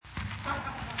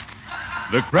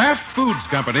The Kraft Foods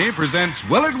Company presents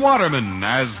Willard Waterman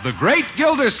as the Great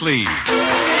Gildersleeve.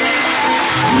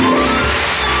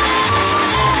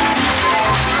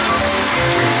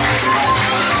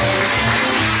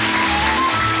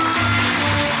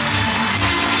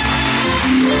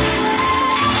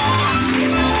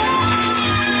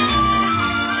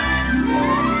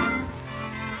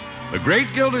 The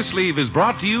Great Gildersleeve is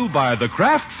brought to you by the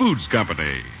Kraft Foods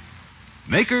Company,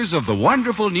 makers of the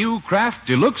wonderful new Kraft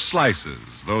Deluxe Slices,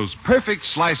 those perfect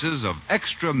slices of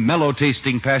extra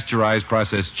mellow-tasting pasteurized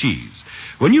processed cheese.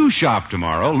 When you shop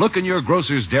tomorrow, look in your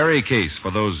grocer's dairy case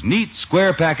for those neat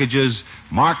square packages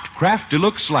marked Kraft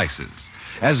Deluxe Slices.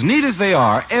 As neat as they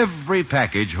are, every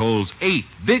package holds 8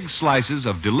 big slices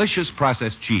of delicious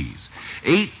processed cheese.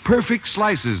 8 perfect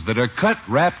slices that are cut,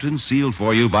 wrapped, and sealed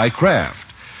for you by Kraft.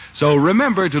 So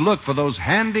remember to look for those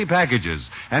handy packages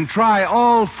and try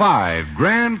all 5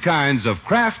 grand kinds of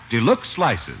Kraft Deluxe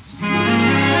Slices.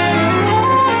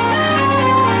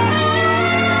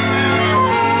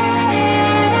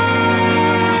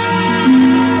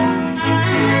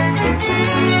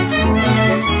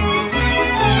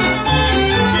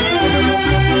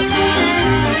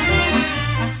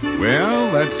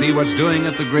 Well, let's see what's doing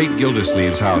at the Great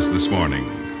Gildersleeve's house this morning.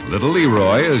 Little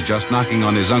Leroy is just knocking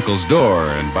on his uncle's door,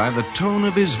 and by the tone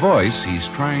of his voice, he's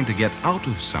trying to get out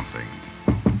of something.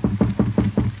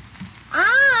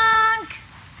 Unc!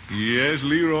 Yes,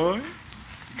 Leroy?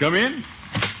 Come in.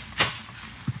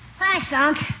 Thanks,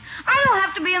 Unc. I don't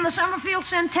have to be in the Summerfield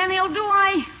Centennial, do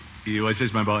I? What's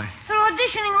this, my boy? They're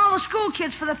auditioning all the school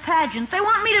kids for the pageant. They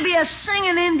want me to be a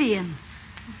singing Indian.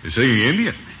 You're singing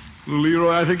Indian? Well,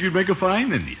 Leroy, I think you'd make a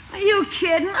fine Indian. Are you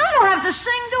kidding? I don't have to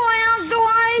sing, do I, Unc? Do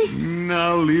I?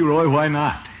 No, Leroy, why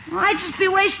not? I'd just be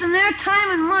wasting their time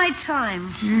and my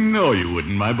time. No, you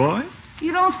wouldn't, my boy.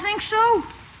 You don't think so?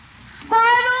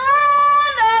 By the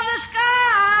moon of the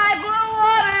sky, blue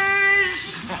waters.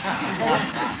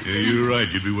 Yeah, you're right.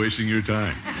 You'd be wasting your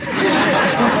time.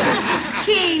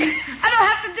 Key, I don't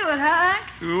have to do it, huh, Unc?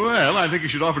 Well, I think you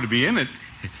should offer to be in it.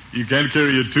 You can't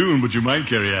carry a tune, but you might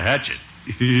carry a hatchet.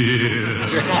 Oh,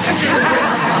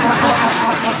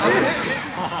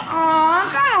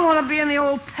 Unc, I don't want to be in the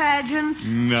old pageant.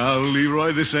 Now,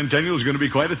 Leroy, this Centennial is going to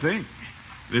be quite a thing.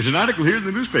 There's an article here in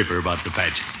the newspaper about the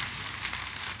pageant.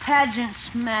 Pageant's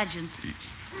magent.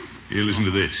 Here, listen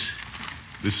to this.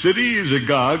 The city is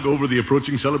agog over the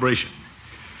approaching celebration.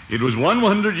 It was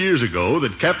 100 years ago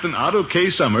that Captain Otto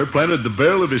K. Summer planted the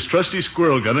barrel of his trusty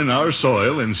squirrel gun in our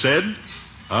soil and said,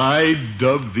 "I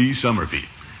dub thee Summerfield."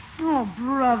 Oh,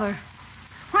 brother.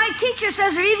 My teacher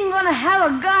says they're even going to have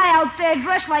a guy out there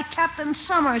dressed like Captain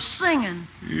Summer singing.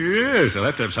 Yes, I'll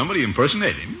have to have somebody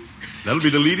impersonate him. That'll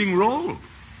be the leading role.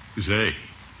 Say,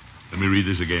 let me read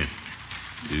this again.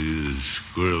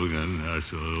 Squirrel gun, our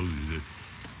soil.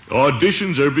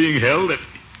 Auditions are being held at...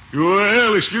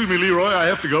 Well, excuse me, Leroy, I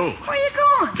have to go. Where are you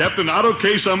going? Captain Otto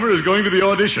K. Summer is going to the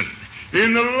audition.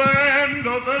 In the land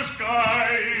of the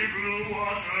sky, blue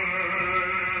water.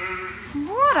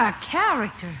 What a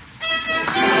character.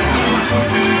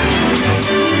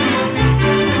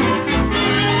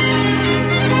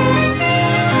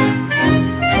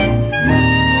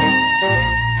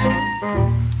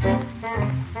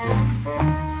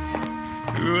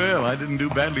 Well, I didn't do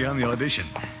badly on the audition.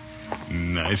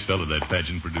 Nice fellow, that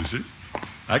pageant producer.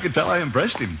 I could tell I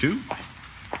impressed him, too.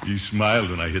 He smiled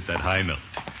when I hit that high note.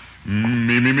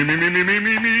 Me.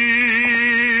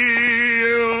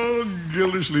 Oh,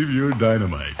 Gildersleeve, you're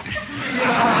dynamite.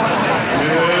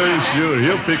 Yeah, sure.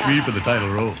 He'll pick me for the title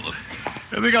role.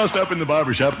 I think I'll stop in the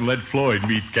barber shop and let Floyd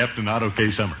meet Captain Otto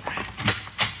K. Summer.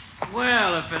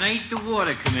 Well, if it ain't the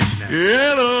water commissioner.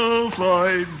 Hello,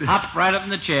 Floyd. Hop right up in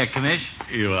the chair, Commish.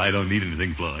 Well, I don't need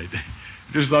anything, Floyd.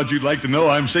 Just thought you'd like to know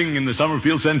I'm singing in the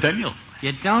Summerfield Centennial.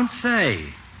 You don't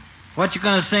say. What you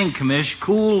gonna sing, Commish?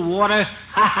 Cool water?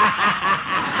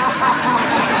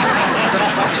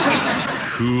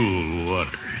 Cool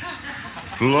water.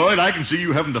 Floyd, I can see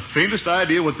you haven't the faintest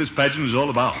idea what this pageant is all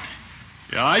about.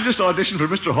 Yeah, I just auditioned for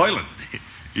Mr. Hoyland.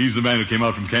 He's the man who came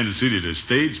out from Kansas City to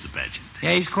stage the pageant.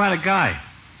 Yeah, he's quite a guy.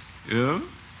 Yeah?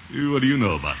 What do you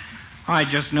know about him? I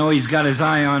just know he's got his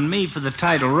eye on me for the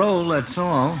title role, that's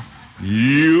all.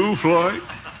 You, Floyd?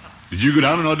 Did you go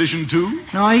down and audition, too?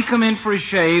 No, he come in for a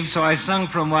shave, so I sung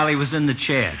for him while he was in the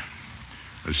chair.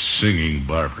 A singing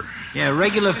barber. Yeah,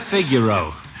 regular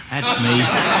Figaro. That's me.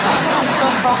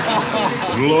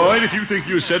 Floyd, if you think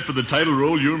you're set for the title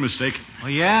role, you're mistaken.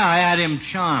 Well, yeah, I had him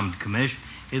charmed, Commish.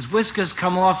 His whiskers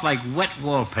come off like wet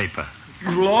wallpaper.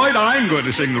 Floyd, I'm going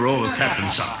to sing the role of Captain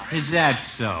Summer. Is that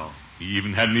so? He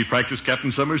even had me practice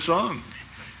Captain Summer's song.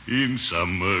 In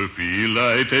Summerfield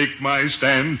I take my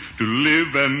stand to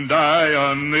live and die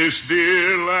on this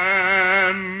dear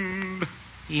land.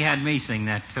 He had me sing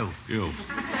that, too. You.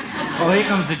 Oh, here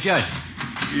comes the judge.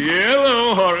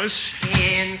 Hello, Horace.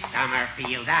 In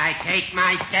Summerfield I take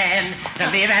my stand to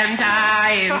live and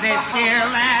die in this dear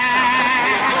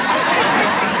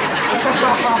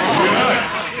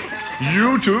land.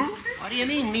 You too? What do you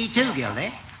mean, me too,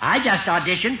 Gildy? I just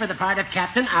auditioned for the part of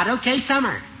Captain Otto K.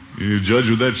 Summer. You judge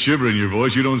with that shiver in your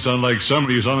voice, you don't sound like summer,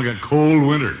 you sound like a cold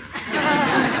winter.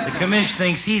 The commish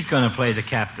thinks he's going to play the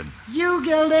captain. You,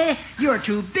 Gildy, you're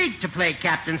too big to play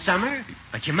Captain Summer,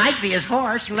 but you might be his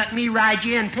horse and let me ride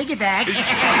you in piggyback.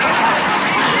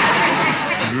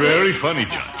 Very funny,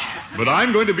 Judge. But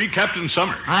I'm going to be Captain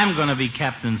Summer. I'm going to be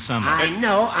Captain Summer. I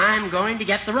know I'm going to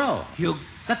get the role. You...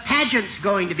 The pageant's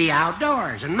going to be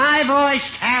outdoors, and my voice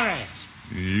carries.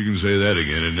 You can say that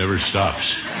again. It never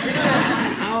stops.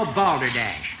 Oh,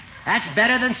 balderdash. That's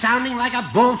better than sounding like a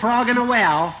bullfrog in a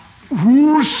well.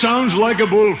 Who sounds like a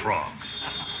bullfrog?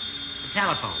 The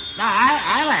telephone. No,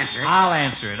 I'll answer it. I'll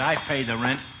answer it. I pay the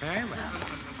rent. Very well.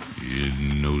 You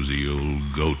nosy old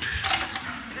goat.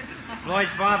 Lloyd's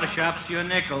Barber Shop's your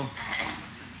nickel.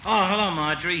 Oh, hello,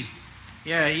 Marjorie.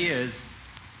 Yeah, he is.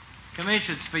 Commish,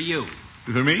 it's for you.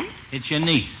 For me? It's your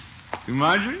niece.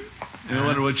 Marjorie? I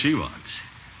wonder what she wants.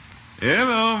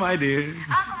 Hello, my dear.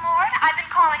 Uncle Mort, I've been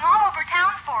calling all over town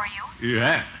for you. You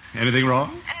have? Anything wrong?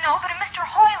 No, but a Mr.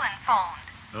 Hoyland phoned.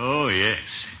 Oh, yes.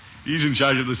 He's in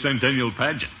charge of the Centennial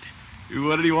Pageant.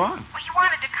 What did he want? Well, he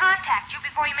wanted to contact you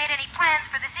before you made any plans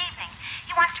for this evening.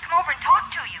 He wants to come over and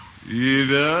talk to you. He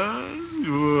does?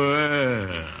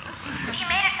 Well. He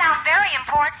made it sound very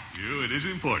important. It is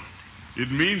important. It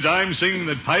means I'm singing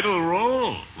the title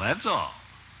role. That's all.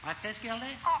 What's this, Gildy?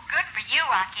 Oh, good for you,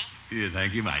 Unky. Yeah,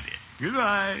 thank you, my dear.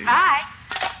 Goodbye. Bye.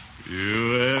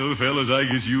 Well, fellas, I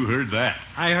guess you heard that.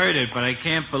 I heard it, but I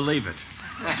can't believe it.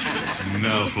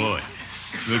 Now, Floyd,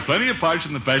 there's plenty of parts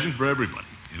in the pageant for everybody,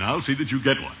 and I'll see that you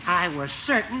get one. I was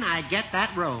certain I'd get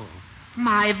that role.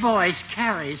 My voice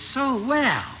carries so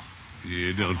well.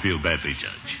 You don't feel badly,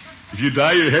 Judge. If you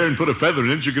dye your hair and put a feather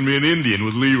in it, you can be an Indian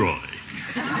with Leroy.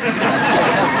 Gildy?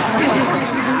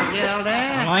 Well,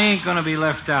 I ain't going to be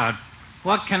left out.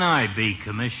 What can I be,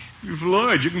 Commish?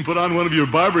 Floyd, you can put on one of your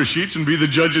barber sheets and be the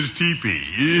judge's teepee.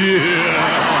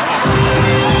 Yeah.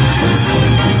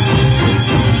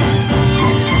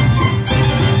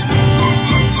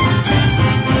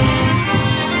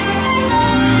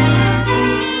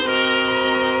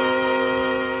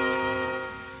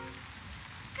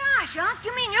 Gosh, Unc,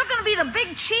 you mean you're going to be the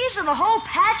big cheese of the whole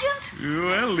pageant?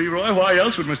 Well, Leroy, why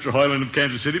else would Mr. Hoyland of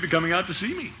Kansas City be coming out to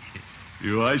see me?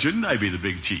 Why shouldn't I be the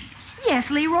big cheese? Yes,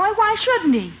 Leroy, why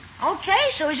shouldn't he? Okay,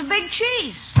 so he's a big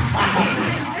cheese.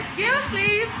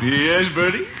 Gildersleeve, Yes,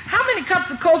 Bertie? how many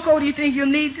cups of cocoa do you think you'll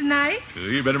need tonight?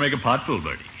 You better make a pot full,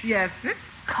 Bertie. Yes, sir.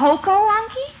 Cocoa,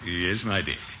 Unky? Yes, my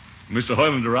dear. When Mr.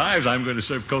 Hoyland arrives, I'm going to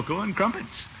serve cocoa and crumpets.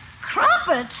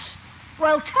 Crumpets?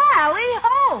 Well, tally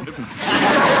ho.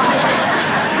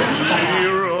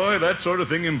 Leroy, that sort of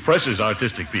thing impresses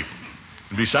artistic people.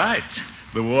 And besides,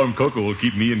 the warm cocoa will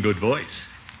keep me in good voice.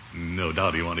 No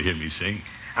doubt you want to hear me sing.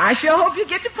 I sure hope you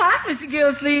get your pot, Mr.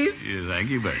 Gildersleeve. Yeah, thank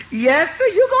you, Bertie. Yes, sir.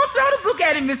 You go throw the book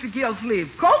at him, Mr. Gildersleeve.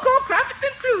 Cocoa, crumpets,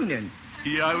 and crooning.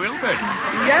 Yeah, I will, Bertie.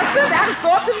 Yes, sir. That'll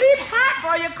sort the lead part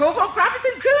for you. Cocoa, crumpets,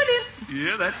 and crooning.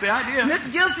 Yeah, that's the idea. Mr.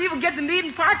 Gildersleeve will get the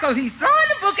leading part because he's throwing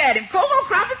the book at him. Cocoa,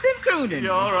 crumpets, and crooning.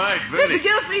 Yeah, all right, Bertie. Mr.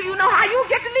 Gildersleeve, you know how you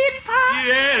get the leading part?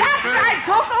 Yes, That's Bertie. right.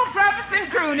 Cocoa, crumpets,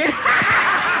 and crooning.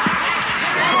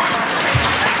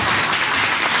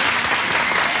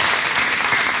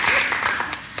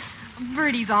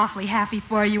 Bertie's awfully happy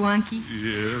for you, Unky.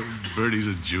 Yeah, Bertie's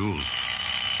a jewel.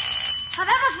 Now,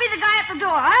 that must be the guy at the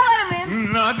door. I'll let him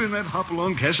in. Not in that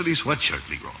Hopalong Cassidy sweatshirt,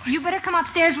 Leroy. You better come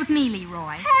upstairs with me,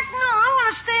 Leroy. Heck no, I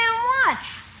want to stay and watch.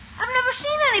 I've never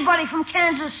seen anybody from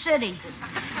Kansas City.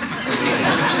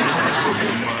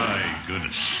 My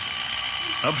goodness.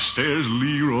 Upstairs,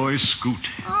 Leroy Scoot.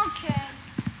 Okay.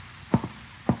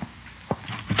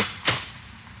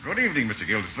 Good evening, Mr.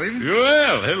 Gildersleeve.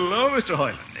 Well, hello, Mr.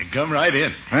 Hoyland. Come right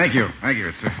in. Thank you. Thank you.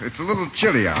 It's a little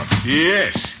chilly out.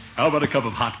 Yes. How about a cup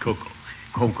of hot cocoa?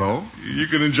 Cocoa? You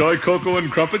can enjoy cocoa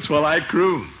and crumpets while I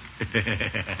croon.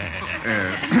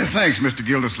 Thanks, Mr.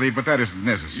 Gildersleeve, but that isn't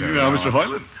necessary. Now, Mr.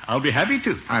 Hoyland, I'll be happy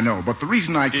to. I know, but the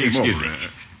reason I came Excuse over... me.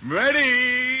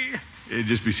 Ready?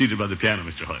 Just be seated by the piano,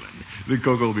 Mr. Hoyland. The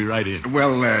cocoa will be right in.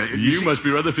 You see- must be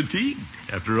rather fatigued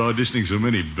after auditioning so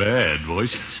many bad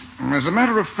voices. As a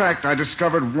matter of fact, I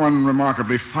discovered one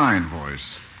remarkably fine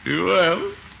voice.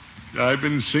 Well, I've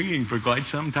been singing for quite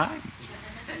some time.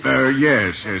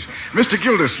 Yes. Mr.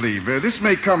 Gildersleeve, this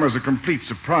may come as a complete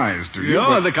surprise to you. No,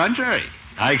 but- on the contrary.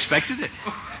 I expected it.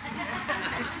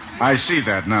 I see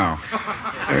that now.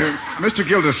 Mr.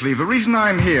 Gildersleeve, the reason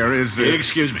I'm here is...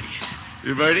 Excuse me.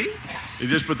 Bertie, you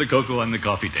just put the cocoa on the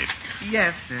coffee table.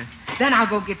 Yes, sir. Then I'll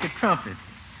go get the trumpet.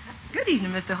 Good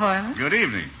evening, Mr. Hoyland. Good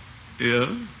evening.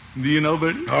 Yeah? Do you know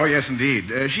Bertie? Oh, yes,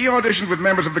 indeed. She auditioned with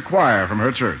members of the choir from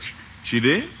her church. She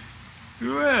did?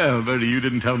 Well, Bertie, you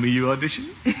didn't tell me you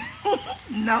auditioned.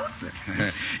 No, sir.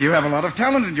 You have a lot of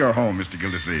talent in your home, Mr.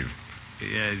 Gildersleeve.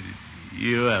 Yeah,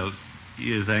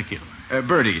 thank you.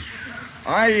 Bertie,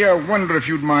 I wonder if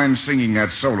you'd mind singing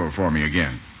that solo for me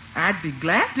again. I'd be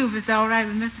glad to if it's all right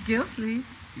with Mr. Gildersleeve.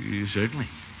 Certainly.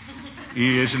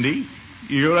 Yes, indeed.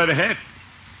 You go right ahead.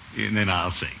 And then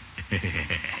I'll sing.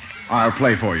 I'll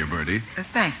play for you, Bertie.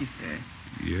 Thank you, sir.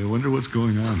 Yeah, I wonder what's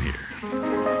going on here.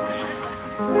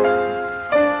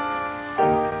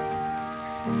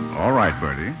 All right,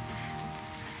 Bertie.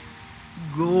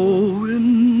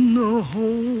 Going home,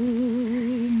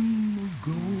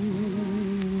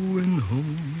 going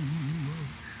home.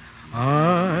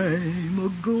 I'm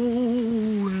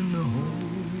a-going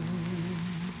home.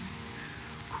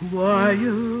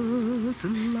 Quiet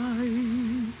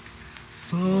like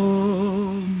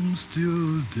some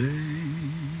still day.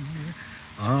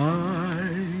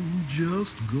 I'm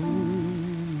just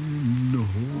going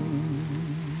home.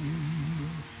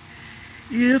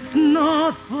 It's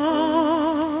not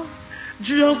far,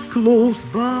 just close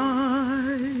by,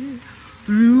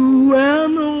 through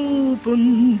an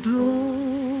open door.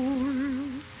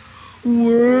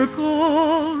 Work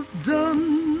all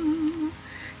done,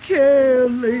 care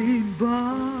laid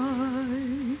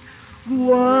by,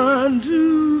 want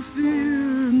to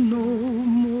fear no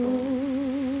more.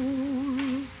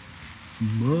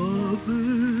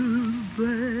 Mother's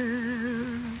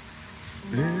there,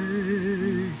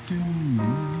 expecting me.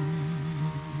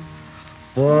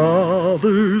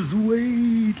 Father's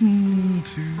waiting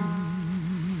too.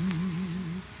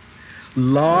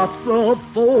 Lots of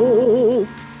folks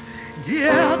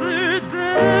gathered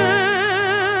there.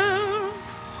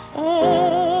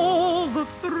 All the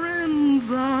friends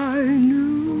I knew.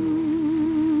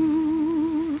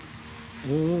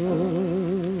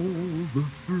 All the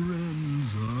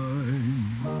friends I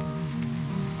knew.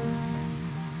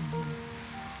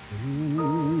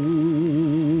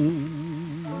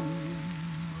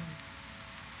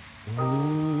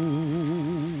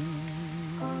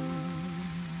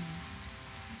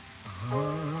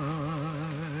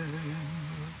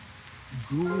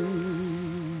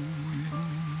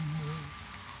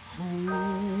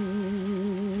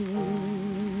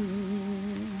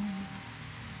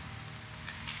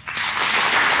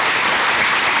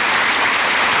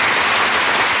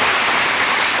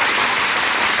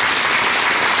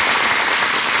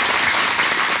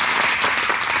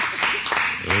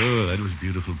 Oh, that was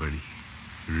beautiful, Bertie.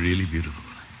 Really beautiful.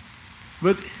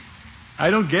 But I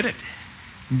don't get it.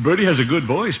 Bertie has a good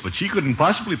voice, but she couldn't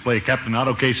possibly play Captain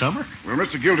Otto K. Summer. Well,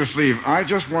 Mr. Gildersleeve, I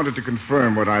just wanted to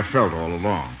confirm what I felt all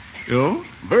along. Oh?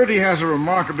 Bertie has a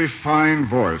remarkably fine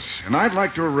voice, and I'd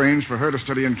like to arrange for her to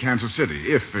study in Kansas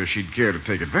City, if she'd care to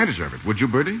take advantage of it. Would you,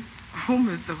 Bertie? Oh,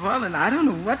 Mr. Hoyland, I don't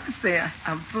know what to say.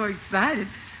 I'm so excited.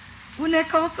 Wouldn't that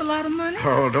cost a lot of money?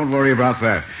 Oh, don't worry about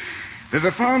that. There's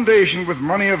a foundation with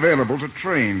money available to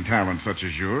train talent such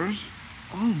as yours.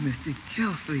 Oh, Mr.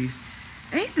 Gildersleeve,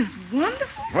 ain't this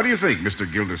wonderful? What do you think, Mr.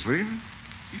 Gildersleeve?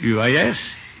 Yes.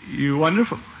 You're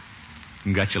wonderful.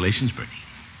 Congratulations, Bertie.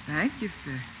 Thank you,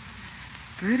 sir.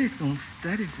 Bertie's going to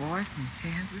study voice in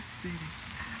Kansas City.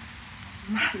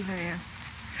 My land.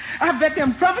 I bet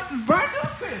them trumpets is burnt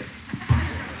up there.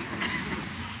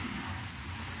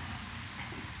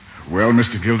 Well,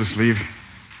 Mr. Gildersleeve,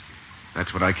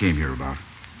 that's what I came here about.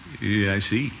 Yeah, I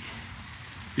see.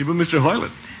 Yeah, but Mr.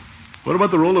 Hoyland, what about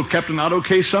the role of Captain Otto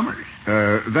K. Summer?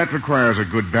 That requires a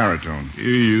good baritone.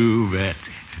 You bet.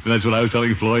 That's what I was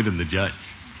telling Floyd and the judge.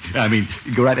 I mean,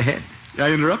 go right ahead.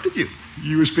 I interrupted you.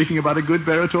 You were speaking about a good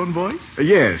baritone voice?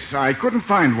 Yes, I couldn't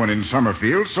find one in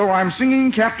Summerfield, so I'm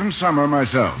singing Captain Summer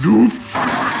myself.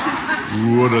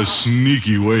 What a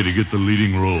sneaky way to get the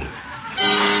leading role.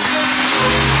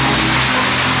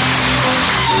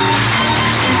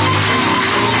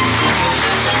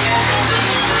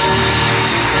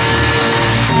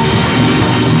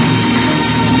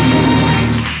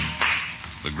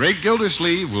 The great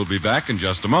Gildersleeve will be back in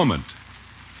just a moment.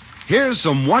 Here's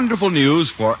some wonderful news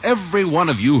for every one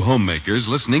of you homemakers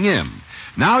listening in.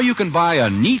 Now you can buy a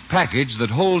neat package that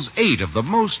holds 8 of the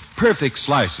most perfect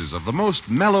slices of the most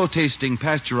mellow-tasting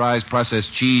pasteurized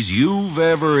processed cheese you've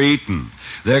ever eaten.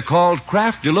 They're called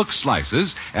Kraft Deluxe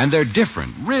Slices, and they're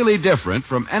different, really different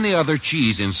from any other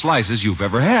cheese in slices you've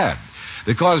ever had.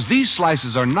 Because these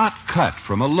slices are not cut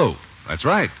from a loaf. That's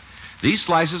right. These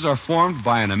slices are formed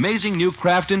by an amazing new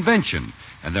Kraft invention,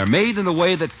 and they're made in a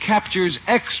way that captures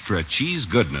extra cheese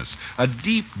goodness, a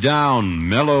deep-down,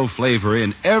 mellow flavor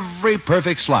in every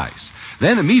perfect slice.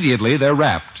 Then immediately they're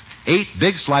wrapped, 8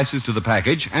 big slices to the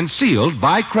package, and sealed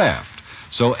by Kraft.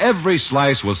 So every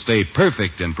slice will stay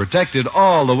perfect and protected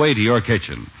all the way to your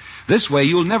kitchen. This way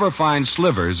you'll never find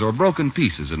slivers or broken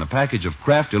pieces in a package of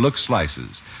Kraft Deluxe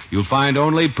Slices. You'll find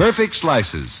only perfect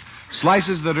slices,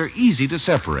 slices that are easy to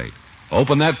separate.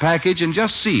 Open that package and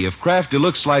just see if Kraft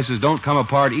Deluxe Slices don't come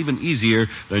apart even easier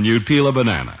than you'd peel a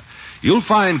banana. You'll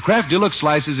find Kraft Deluxe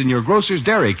Slices in your grocer's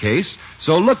dairy case,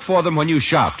 so look for them when you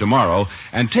shop tomorrow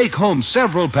and take home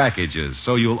several packages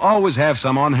so you'll always have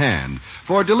some on hand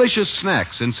for delicious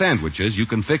snacks and sandwiches you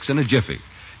can fix in a jiffy.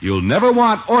 You'll never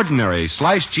want ordinary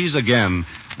sliced cheese again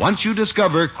once you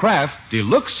discover Kraft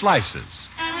Deluxe Slices.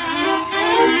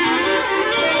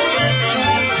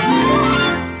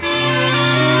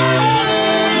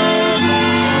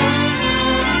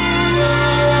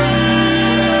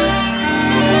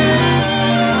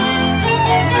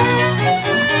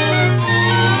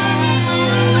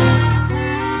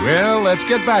 Let's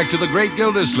get back to the great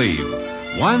Gildersleeve.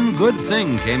 One good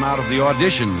thing came out of the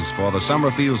auditions for the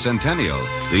Summerfield Centennial.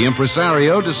 The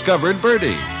impresario discovered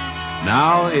Bertie.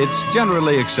 Now it's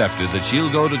generally accepted that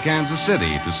she'll go to Kansas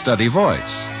City to study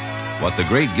voice. What the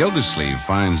great Gildersleeve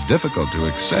finds difficult to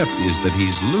accept is that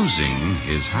he's losing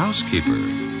his housekeeper.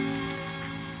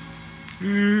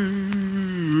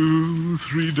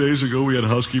 3 days ago we had a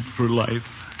housekeeper for life.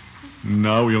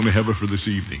 Now we only have her for this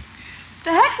evening.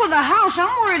 The heck with the house.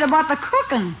 I'm worried about the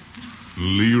cooking.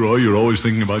 Leroy, you're always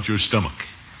thinking about your stomach.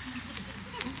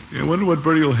 I wonder what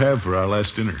Bertie will have for our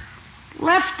last dinner.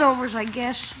 Leftovers, I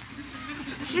guess.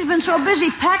 She's been so busy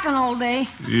packing all day.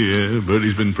 Yeah,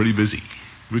 Bertie's been pretty busy.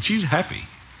 But she's happy.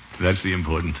 That's the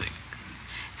important thing.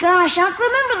 Gosh, Unc,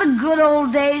 remember the good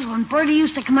old days when Bertie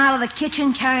used to come out of the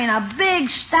kitchen carrying a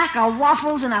big stack of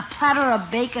waffles and a platter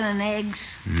of bacon and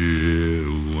eggs?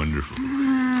 Yeah, wonderful.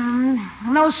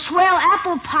 And those swell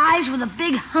apple pies with the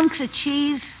big hunks of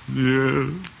cheese.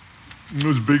 Yeah. And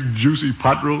those big juicy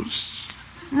pot roasts.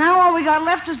 Now all we got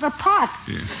left is the pot.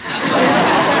 Yeah.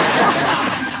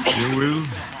 Yeah,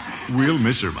 we'll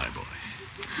miss her, my boy.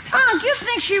 Unc, you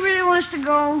think she really wants to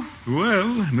go?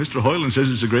 Well, Mr. Hoyland says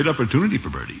it's a great opportunity for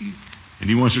Bertie. And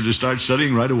he wants her to start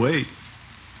studying right away.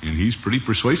 And he's pretty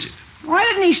persuasive. Why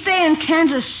didn't he stay in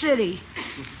Kansas City?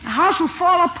 The house will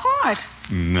fall apart.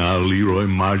 Now, Leroy,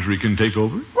 Marjorie can take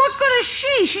over. What good is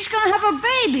she? She's going to have a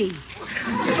baby.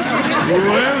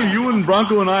 Well, you and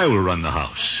Bronco and I will run the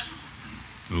house.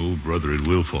 Oh, brother, it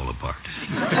will fall apart.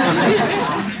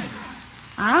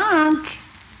 Unc.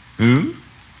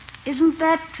 Isn't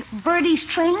that Bertie's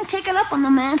train ticket up on the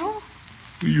mantel?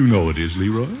 You know it is,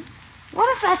 Leroy.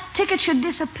 What if that ticket should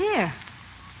disappear?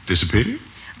 Disappear?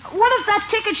 What if that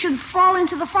ticket should fall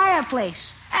into the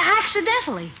fireplace?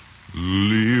 Accidentally.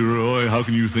 Leroy, how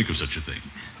can you think of such a thing?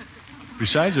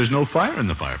 Besides, there's no fire in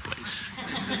the fireplace.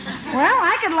 Well,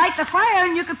 I could light the fire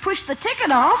and you could push the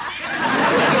ticket off.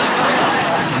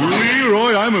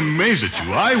 Leroy, I'm amazed at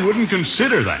you. I wouldn't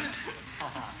consider that.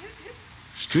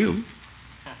 Still,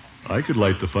 I could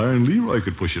light the fire and Leroy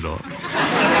could push it off.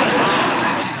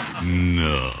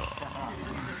 No.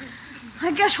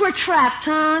 I guess we're trapped,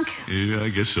 Unc. Yeah, I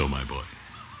guess so, my boy.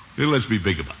 Well, let's be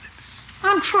big about it.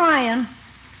 I'm trying.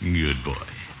 Good boy.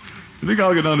 I think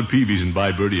I'll go down to Peavy's and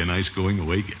buy Bertie a nice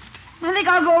going-away gift. I think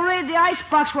I'll go raid the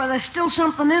icebox where there's still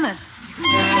something in it.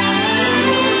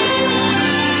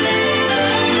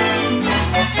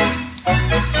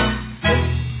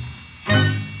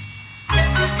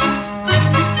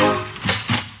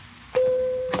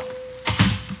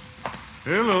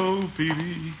 Hello,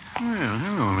 Peavy. Well,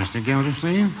 hello, Mr.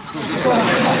 Gildersleeve.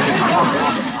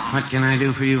 What can I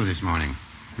do for you this morning?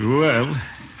 Well,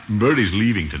 Bertie's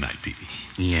leaving tonight, Peavy.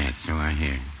 Yes, so I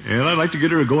hear. And I'd like to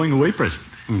get her a going-away present.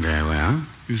 Very well.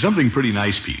 Something pretty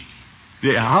nice, Peavy.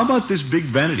 Yeah, how about this big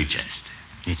vanity chest?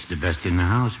 It's the best in the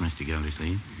house, Mr.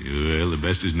 Gildersleeve. Well, the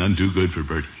best is none too good for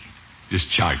Bertie. Just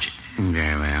charge it.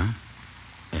 Very well.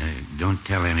 Don't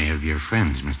tell any of your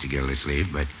friends, Mr.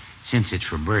 Gildersleeve, but since it's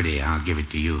for Bertie, I'll give it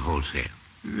to you wholesale.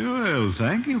 Well,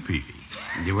 thank you, Peavy.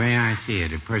 The way I see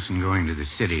it, a person going to the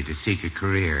city to seek a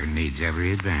career needs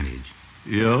every advantage.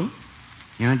 Yeah?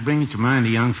 You know, it brings to mind a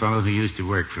young fellow who used to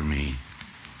work for me.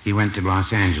 He went to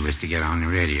Los Angeles to get on the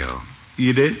radio.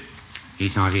 You did? He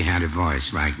thought he had a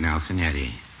voice like Nelson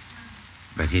Eddy.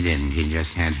 But he didn't. He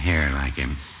just had hair like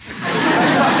him.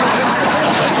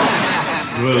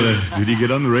 Well, did he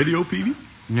get on the radio, Peavy?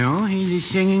 No, he's a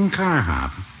singing car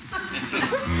hop.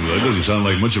 Well, that doesn't sound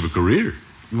like much of a career.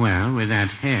 Well, with that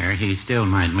hair, he still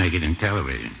might make it in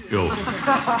television.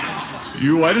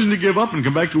 Why doesn't he give up and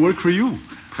come back to work for you?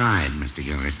 Pride, Mr.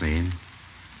 Gildersleeve.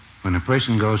 When a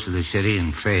person goes to the city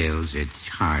and fails, it's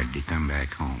hard to come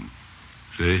back home.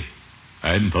 Say, I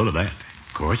hadn't thought of that.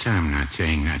 Of course, I'm not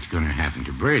saying that's going to happen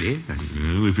to Bertie, but...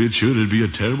 Well, if it should, it'd be a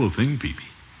terrible thing, Peavy.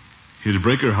 It'd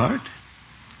break her heart.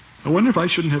 I wonder if I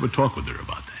shouldn't have a talk with her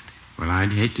about that. Well,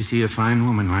 I'd hate to see a fine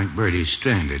woman like Bertie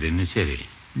stranded in the city.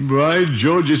 By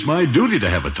George, it's my duty to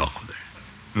have a talk with her.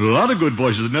 There are a lot of good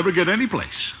voices that never get any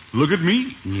place. Look at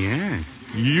me. Yes.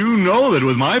 You know that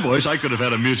with my voice, I could have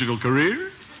had a musical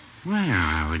career. Well,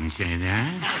 I wouldn't say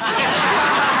that.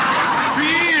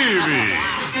 Peavy!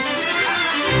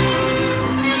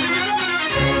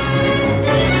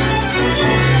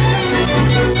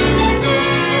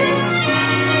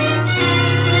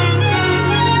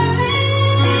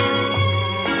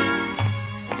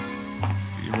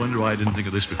 I didn't think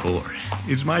of this before.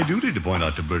 It's my duty to point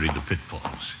out to Bertie the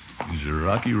pitfalls. It's a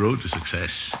rocky road to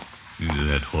success. Into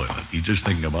that toilet. He's just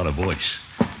thinking about a voice.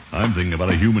 I'm thinking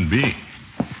about a human being.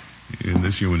 And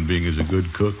this human being is a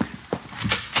good cook.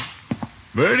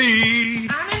 Bertie!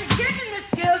 I'm in the kitchen, Miss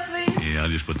Gildersleeve. Yeah, I'll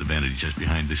just put the bandage just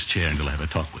behind this chair until I have a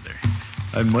talk with her.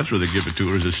 I'd much rather give it to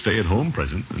her as a stay-at-home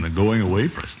present than a going-away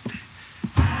present.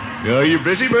 Are you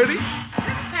busy, Bertie? Just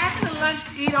packing the lunch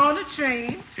to eat on the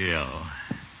train. Yeah.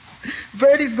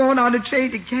 Bertie's going on the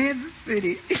train to Kansas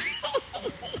City.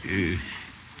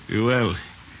 Well,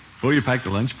 before you pack the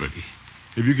lunch, Bertie,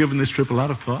 have you given this trip a lot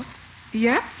of thought?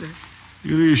 Yes, sir.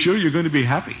 You're sure you're going to be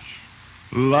happy?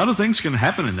 A lot of things can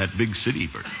happen in that big city,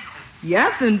 Bertie.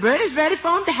 Yes, and Bertie's ready for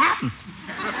them to happen.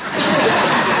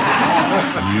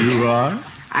 You are?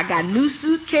 I got new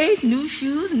suitcase, new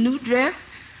shoes, and new dress.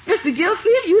 Mr.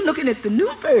 Gildersleeve, you looking at the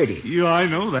new Bertie. Yeah, I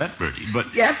know that, Bertie,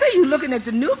 but... Yes, sir, you looking at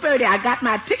the new Bertie. I got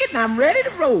my ticket and I'm ready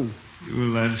to roll.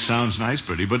 Well, that sounds nice,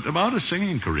 Bertie, but about a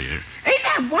singing career... Ain't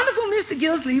that wonderful, Mr.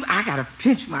 Gildersleeve? I got to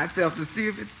pinch myself to see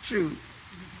if it's true.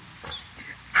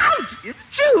 Ouch, it's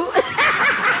true.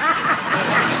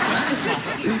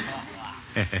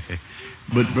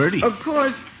 But, Bertie... Of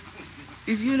course,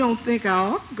 if you don't think I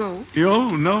ought to go... Oh,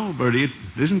 no, Bertie, it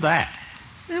isn't that.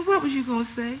 Then what was you going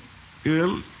to say?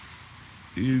 Well,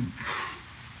 you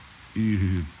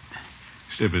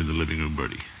step into the living room,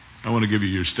 Bertie. I want to give you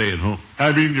your stay-at-home.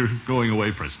 I mean, your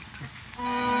going-away present.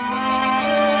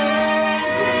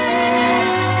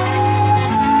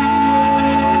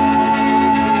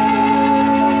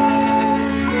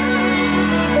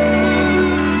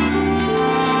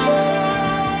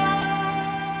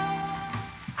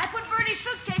 I put Bertie's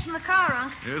suitcase in the car,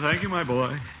 Unc. Yeah, thank you, my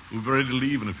boy. We're ready to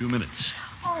leave in a few minutes.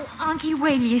 Oh, Unky,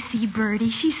 wait till you see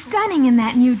Bertie. She's stunning in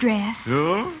that new dress.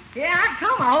 Oh? Yeah, I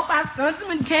come. I hope I stunt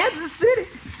them in Kansas City.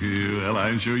 Yeah, well,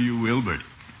 I'm sure you will, Bertie.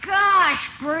 Gosh,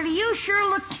 Bertie, you sure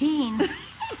look keen.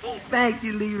 Thank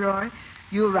you, Leroy.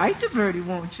 You'll write to Bertie,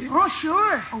 won't you? Oh,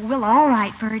 sure. Oh, well, all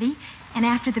right, Bertie. And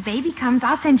after the baby comes,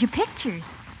 I'll send you pictures.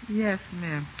 Yes,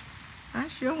 ma'am. I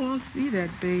sure want to see that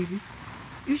baby.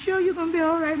 You sure you're going to be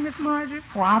all right, Miss Marjorie?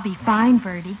 Oh, I'll be fine,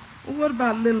 Bertie. Well, what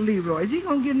about little Leroy? Is he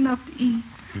going to get enough to eat?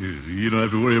 You don't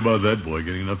have to worry about that boy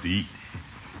getting enough to eat.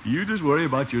 You just worry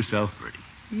about yourself, Bertie.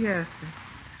 Yes, sir.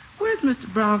 Where's Mr.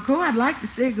 Bronco? I'd like to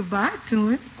say goodbye to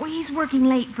him. Well, he's working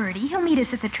late, Bertie. He'll meet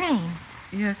us at the train.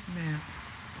 Yes, ma'am.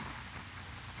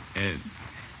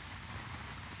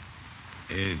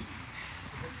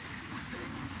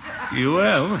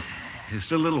 Well, it's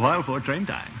still a little while before train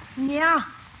time. Yeah.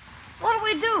 What do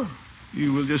we do?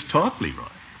 You will just talk, Leroy.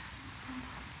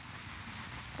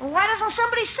 Well, why doesn't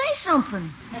somebody say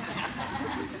something?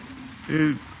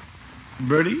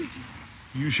 Bertie,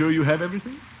 you sure you have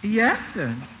everything? Yes,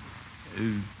 sir.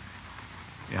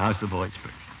 How's the voice,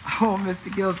 Bertie? Oh,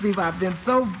 Mr. Gildersleeve, I've been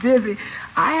so busy.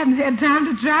 I haven't had time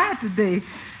to try it today.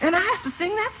 And I have to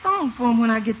sing that song for him when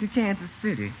I get to Kansas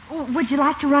City. Oh, would you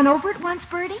like to run over it once,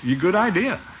 Bertie? Good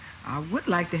idea. I would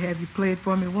like to have you play it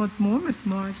for me once more, Miss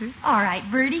Marjorie. All right,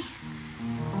 Bertie.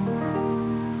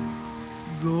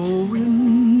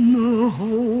 Going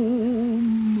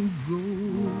home,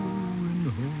 going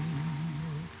home.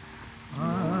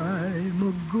 I'm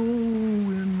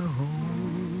a-going home.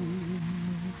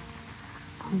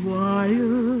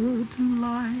 Quiet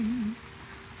life,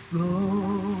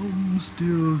 some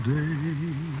still day.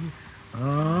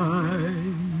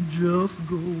 I'm just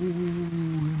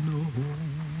going home.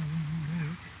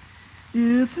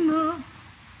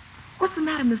 What's the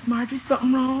matter, Miss Marjorie?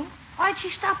 Something wrong? Why'd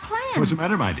she stop playing? What's the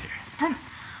matter, my dear?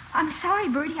 I'm sorry,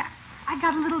 Bertie. I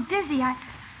got a little dizzy. I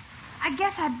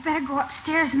guess I'd better go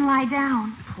upstairs and lie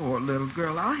down. Poor little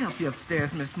girl. I'll help you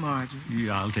upstairs, Miss Marjorie.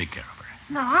 Yeah, I'll take care of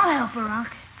her. No, I'll help her, Unc.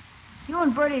 You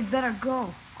and Bertie had better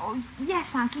go. Oh, yes,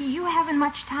 Unky. You haven't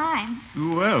much time.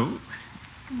 Well,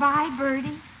 Goodbye,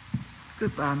 Bertie.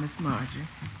 Goodbye, Miss Marjorie.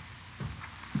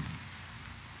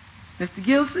 Mr.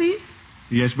 Gildersleeve,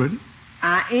 yes, Bertie?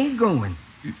 I ain't going.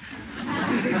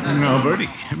 No, Bertie.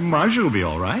 Marcia will be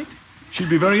all right. She'd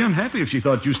be very unhappy if she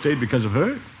thought you stayed because of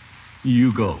her.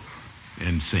 You go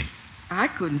and sing. I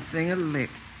couldn't sing a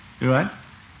lick. What?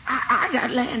 I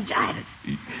got laryngitis.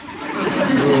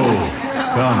 Oh,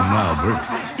 come now,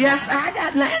 Bertie. Yes, I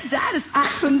got laryngitis.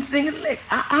 I couldn't sing a lick.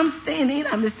 I'm staying in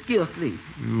on Mr. Gildersleeve.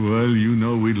 Well, you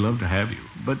know we'd love to have you,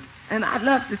 but... And I'd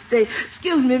love to stay.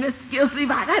 Excuse me, Mr.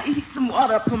 Gildersleeve. I got to heat some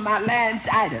water up for my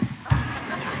laryngitis.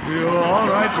 You're all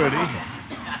right, Bertie.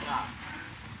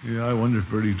 Yeah, I wonder if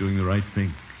Bertie's doing the right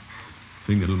thing.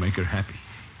 Thing that'll make her happy.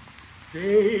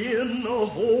 Stay in the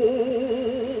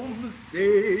home,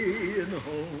 stay in the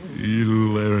home.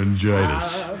 You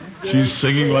laryngitis. She's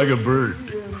singing like a bird.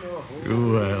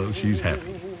 Oh, well, she's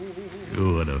happy.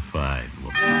 Oh, what a fine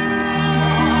woman.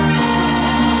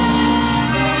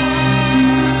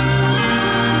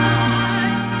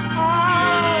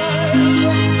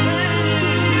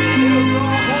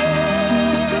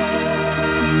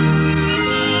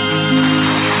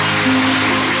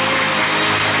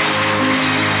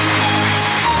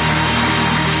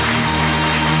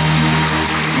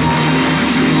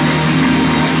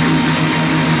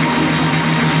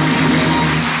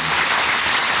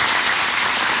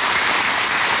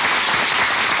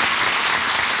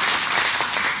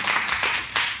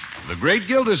 The Great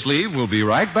Gildersleeve will be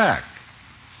right back.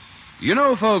 You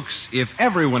know, folks, if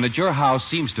everyone at your house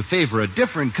seems to favor a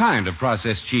different kind of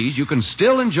processed cheese, you can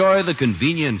still enjoy the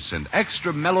convenience and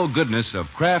extra mellow goodness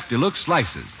of Kraft Deluxe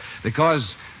slices.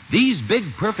 Because these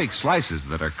big, perfect slices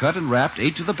that are cut and wrapped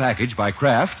 8 to the package by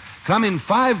Kraft come in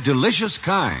 5 delicious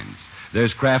kinds.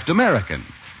 There's Kraft American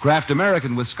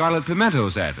with scarlet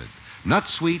pimentos added, Nut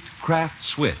Sweet Kraft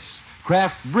Swiss,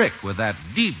 Kraft Brick with that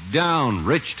deep down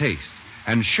rich taste,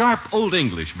 and Sharp Old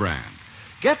English brand.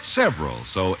 Get several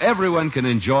so everyone can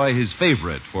enjoy his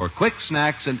favorite for quick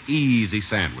snacks and easy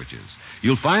sandwiches.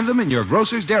 You'll find them in your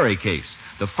grocer's dairy case,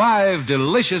 the 5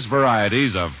 delicious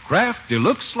varieties of Kraft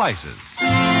Deluxe slices.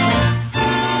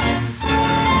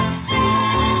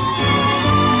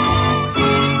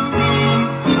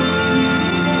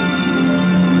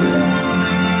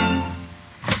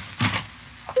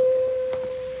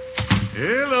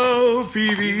 Hello,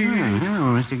 Peavy.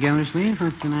 Hello, Mr. Gildersleeve.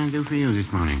 What can I do for you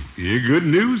this morning? Yeah, good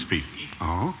news, Peavy.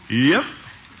 Oh? Yep.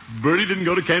 Bertie didn't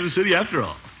go to Kansas City after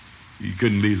all. He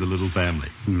couldn't leave the little family.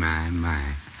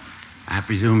 My. I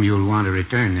presume you'll want to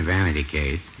return the vanity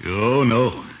case. Oh,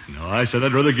 no. No, I said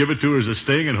I'd rather give it to her as a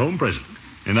staying-at-home present.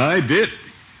 And I did.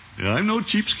 I'm no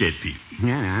cheapskate, Peavy.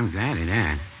 Yeah, I'm glad of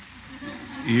that.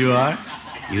 You are?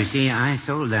 You see, I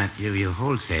sold that to you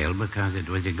wholesale because it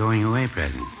was a going-away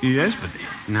present. Yes, but...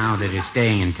 Now that it's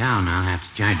staying in town, I'll have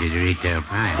to charge you the retail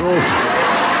price. Oh.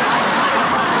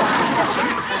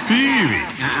 Peavy.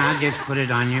 I'll just put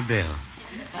it on your bill.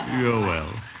 Oh,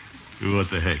 well. What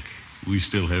the heck? We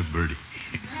still have Bertie.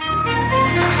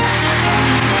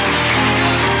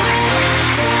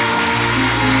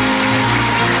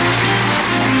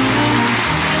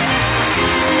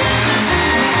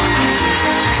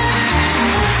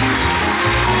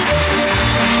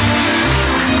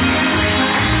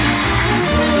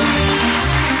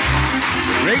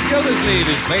 Gildersleeve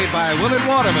is played by Willard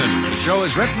Waterman. The show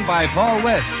is written by Paul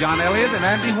West, John Elliott, and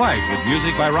Andy White, with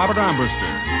music by Robert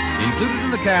Armbruster. Included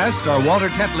in the cast are Walter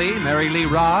Tetley, Mary Lee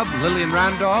Robb, Lillian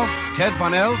Randolph, Ted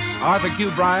Von Eltz, Arthur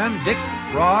Q. Bryan, Dick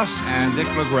Ross, and Dick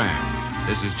LeGrand.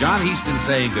 This is John Heaston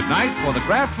saying goodnight for the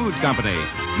Kraft Foods Company,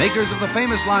 makers of the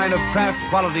famous line of Kraft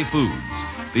quality foods.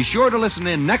 Be sure to listen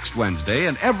in next Wednesday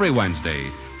and every Wednesday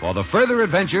for the further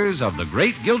adventures of the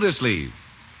Great Gildersleeve.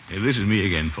 Hey, this is me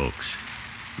again, folks.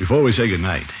 Before we say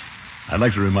goodnight, I'd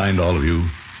like to remind all of you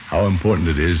how important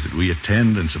it is that we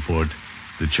attend and support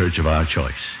the church of our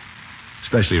choice.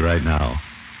 Especially right now,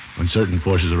 when certain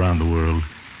forces around the world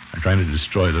are trying to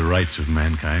destroy the rights of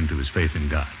mankind to his faith in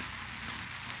God.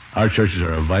 Our churches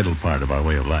are a vital part of our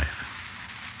way of life.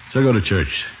 So go to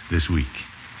church this week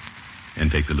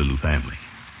and take the little family.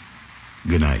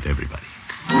 Good night, everybody.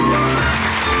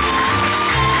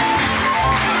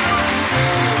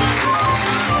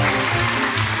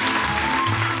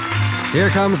 Here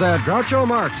comes that Groucho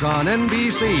Marx on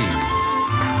NBC.